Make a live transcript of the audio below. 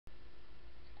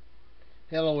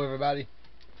Hello everybody.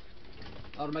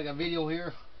 I want to make a video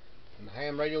here in the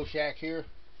Ham Radio Shack here.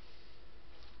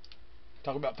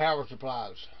 Talk about power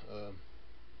supplies.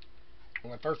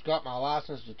 When I first got my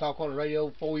license to talk on the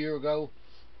radio 4 years ago,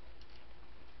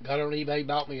 got on eBay,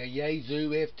 bought me a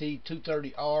Yaesu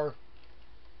FT230R.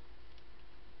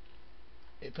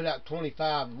 It put out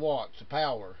 25 watts of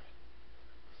power.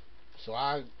 So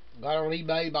I got on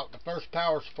eBay, bought the first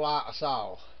power supply I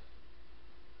saw.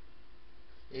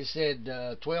 It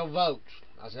said 12 volts.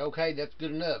 I said, okay, that's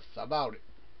good enough. I bought it.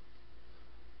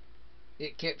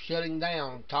 It kept shutting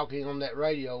down, talking on that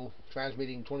radio,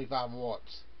 transmitting 25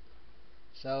 watts.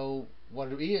 So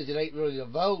what it is, it ain't really the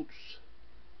volts.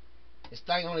 This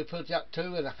thing only puts out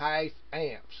 2.5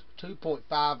 amps,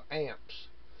 2.5 amps.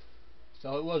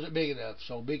 So it wasn't big enough.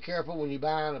 So be careful when you're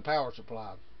buying a power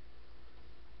supply.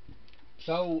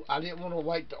 So I didn't want to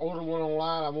wait to order one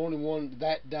online. I wanted one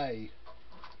that day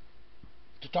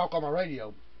to talk on my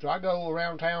radio. So I go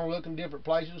around town looking different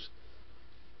places.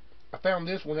 I found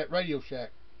this one at Radio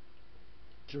Shack.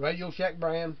 It's a Radio Shack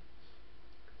brand.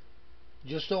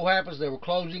 Just so happens they were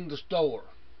closing the store,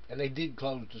 and they did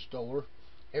close the store.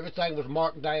 Everything was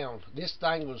marked down. This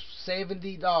thing was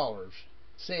 $70.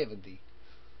 $70.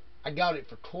 I got it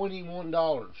for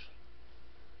 $21.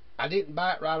 I didn't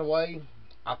buy it right away.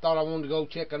 I thought I wanted to go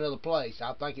check another place.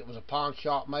 I think it was a pawn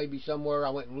shop maybe somewhere.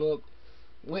 I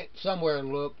went somewhere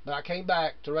and looked, but I came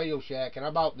back to Radio Shack and I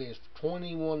bought this for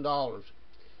 $21.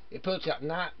 It puts out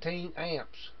 19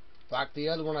 amps. Like the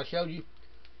other one I showed you,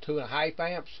 2.5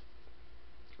 amps.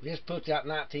 This puts out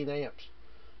 19 amps.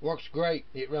 Works great.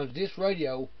 It runs this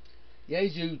radio,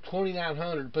 Yaesu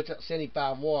 2900, puts out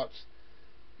 75 watts.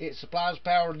 It supplies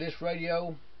power to this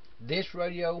radio,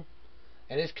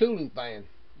 and this cooling fan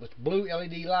with blue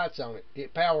LED lights on it.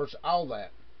 It powers all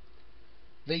that.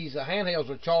 These handhelds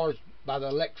are charged by the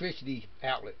electricity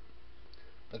outlet.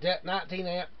 But that 19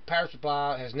 amp power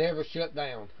supply has never shut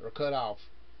down or cut off.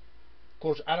 Of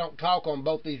course, I don't talk on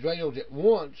both these radios at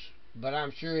once, but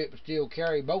I'm sure it would still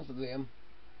carry both of them.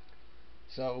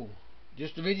 So,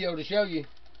 just a video to show you.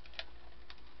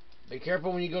 Be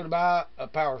careful when you go to buy a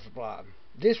power supply.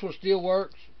 This one still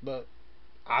works, but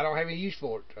I don't have any use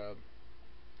for it.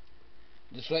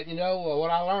 Just letting you know what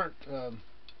I learned.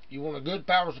 You want a good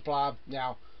power supply.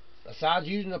 Now, besides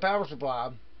using a power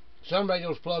supply, some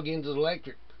radios plug into the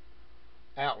electric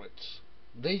outlets.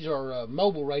 These are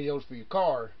mobile radios for your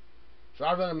car, so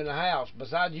I run them in the house.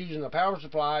 Besides using a power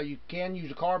supply, you can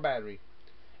use a car battery.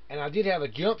 And I did have a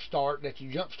jump start that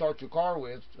you jump start your car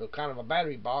with, kind of a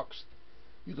battery box.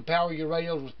 You can power your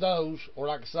radios with those, or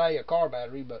like I say, a car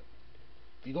battery. But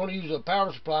if you're going to use a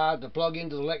power supply to plug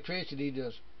into the electricity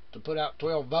to put out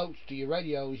 12 volts to your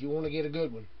radios, you want to get a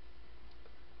good one.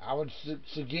 I would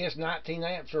suggest 19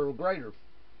 amps or greater.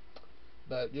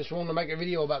 But just wanted to make a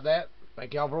video about that.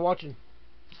 Thank y'all for watching.